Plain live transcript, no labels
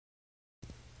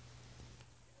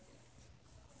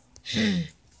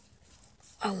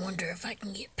I wonder if I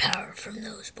can get power from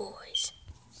those boys.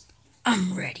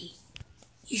 I'm ready.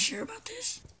 You sure about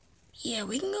this? Yeah,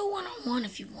 we can go one-on-one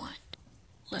if you want.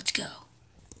 Let's go.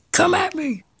 Come at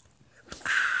me!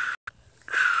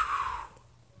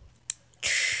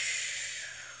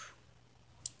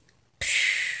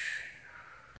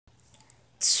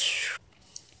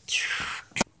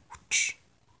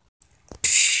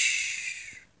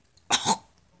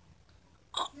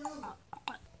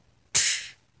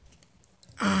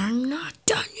 I'm not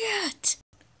done yet.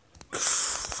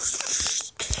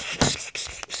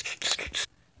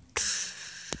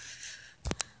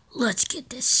 Let's get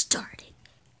this started.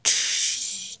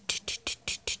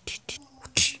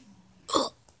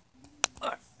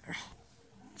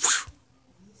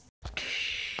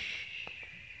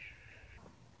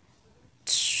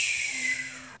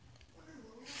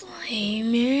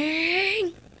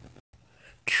 Flaming.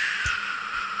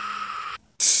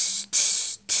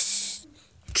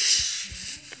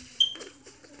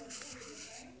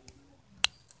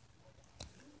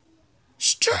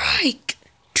 Strike.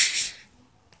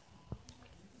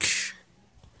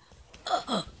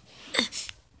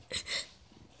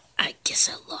 I guess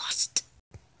I lost.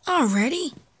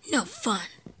 Already? No fun.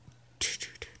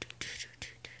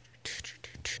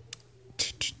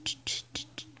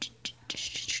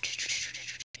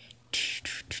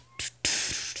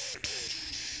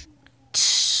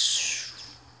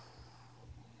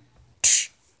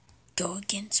 Go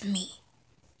against me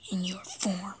in your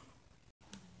form.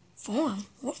 Form?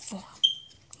 What form?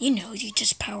 You know, you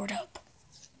just powered up.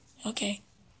 Okay,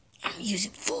 I'm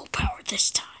using full power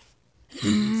this time.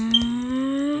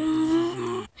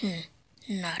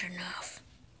 Not enough,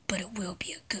 but it will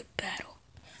be a good battle.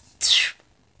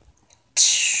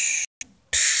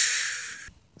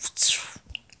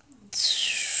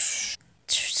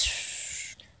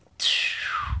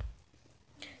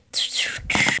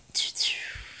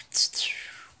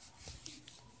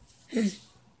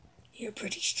 You're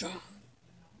pretty strong,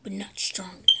 but not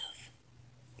strong enough.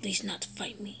 At least not to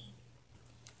fight me.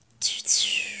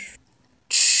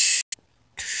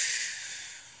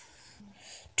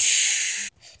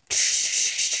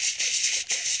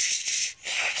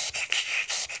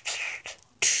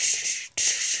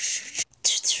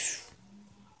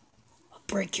 I'll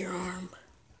break your arm.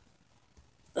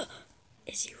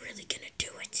 Is he really gonna do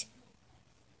it?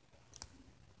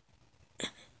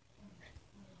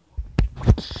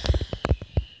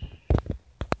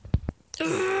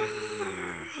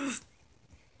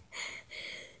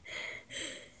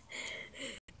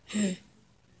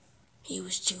 He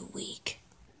was too weak.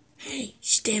 Hey,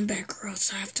 stand back or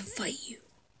else I have to fight you.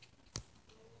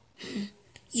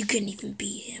 You couldn't even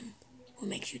beat him. What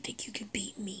makes you think you could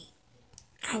beat me?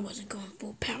 I wasn't going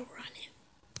full power on him.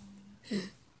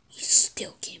 You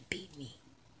still can't beat me.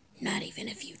 Not even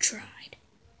if you tried.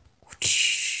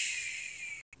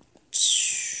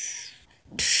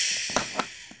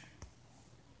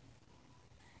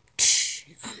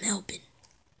 I'm helping.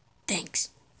 Thanks.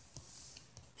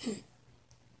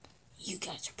 You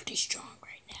guys are pretty strong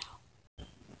right now.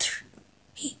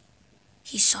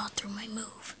 He saw through my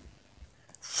move.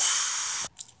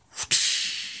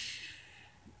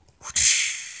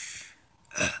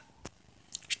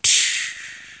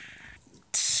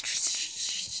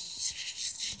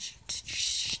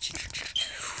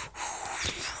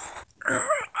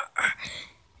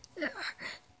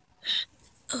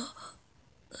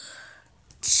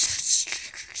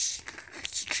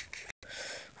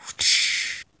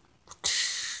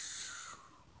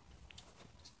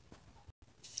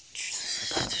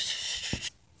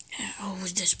 How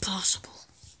was this possible?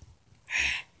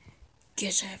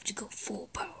 Guess I have to go full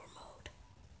power mode.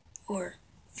 Or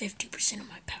 50% of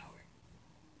my power.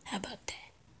 How about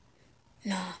that?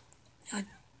 Nah, I'll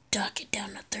dock it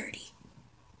down to 30.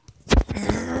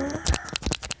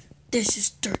 This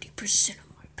is 30%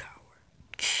 of my power.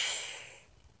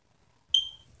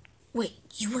 Wait,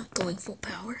 you weren't going full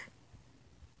power?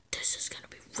 This is gonna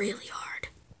be really hard.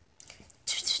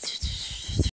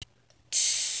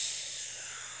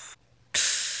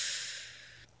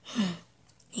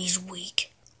 He's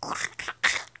weak.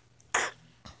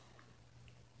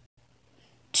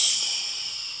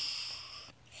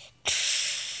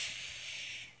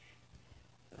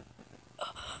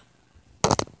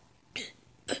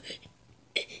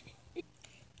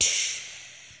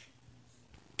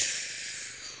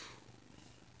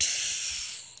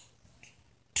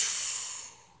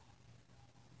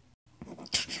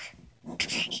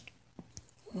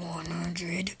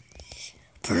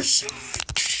 %.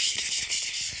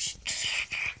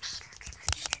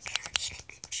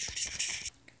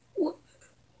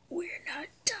 We're not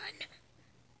done.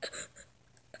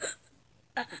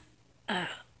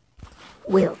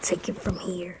 We'll take it from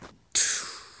here.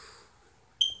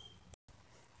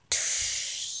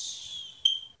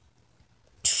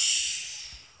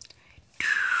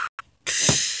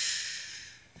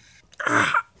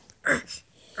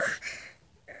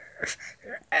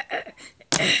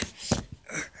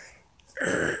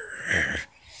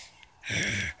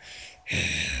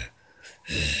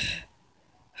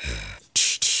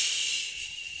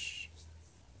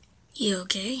 You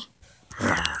okay?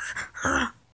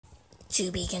 To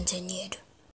be continued.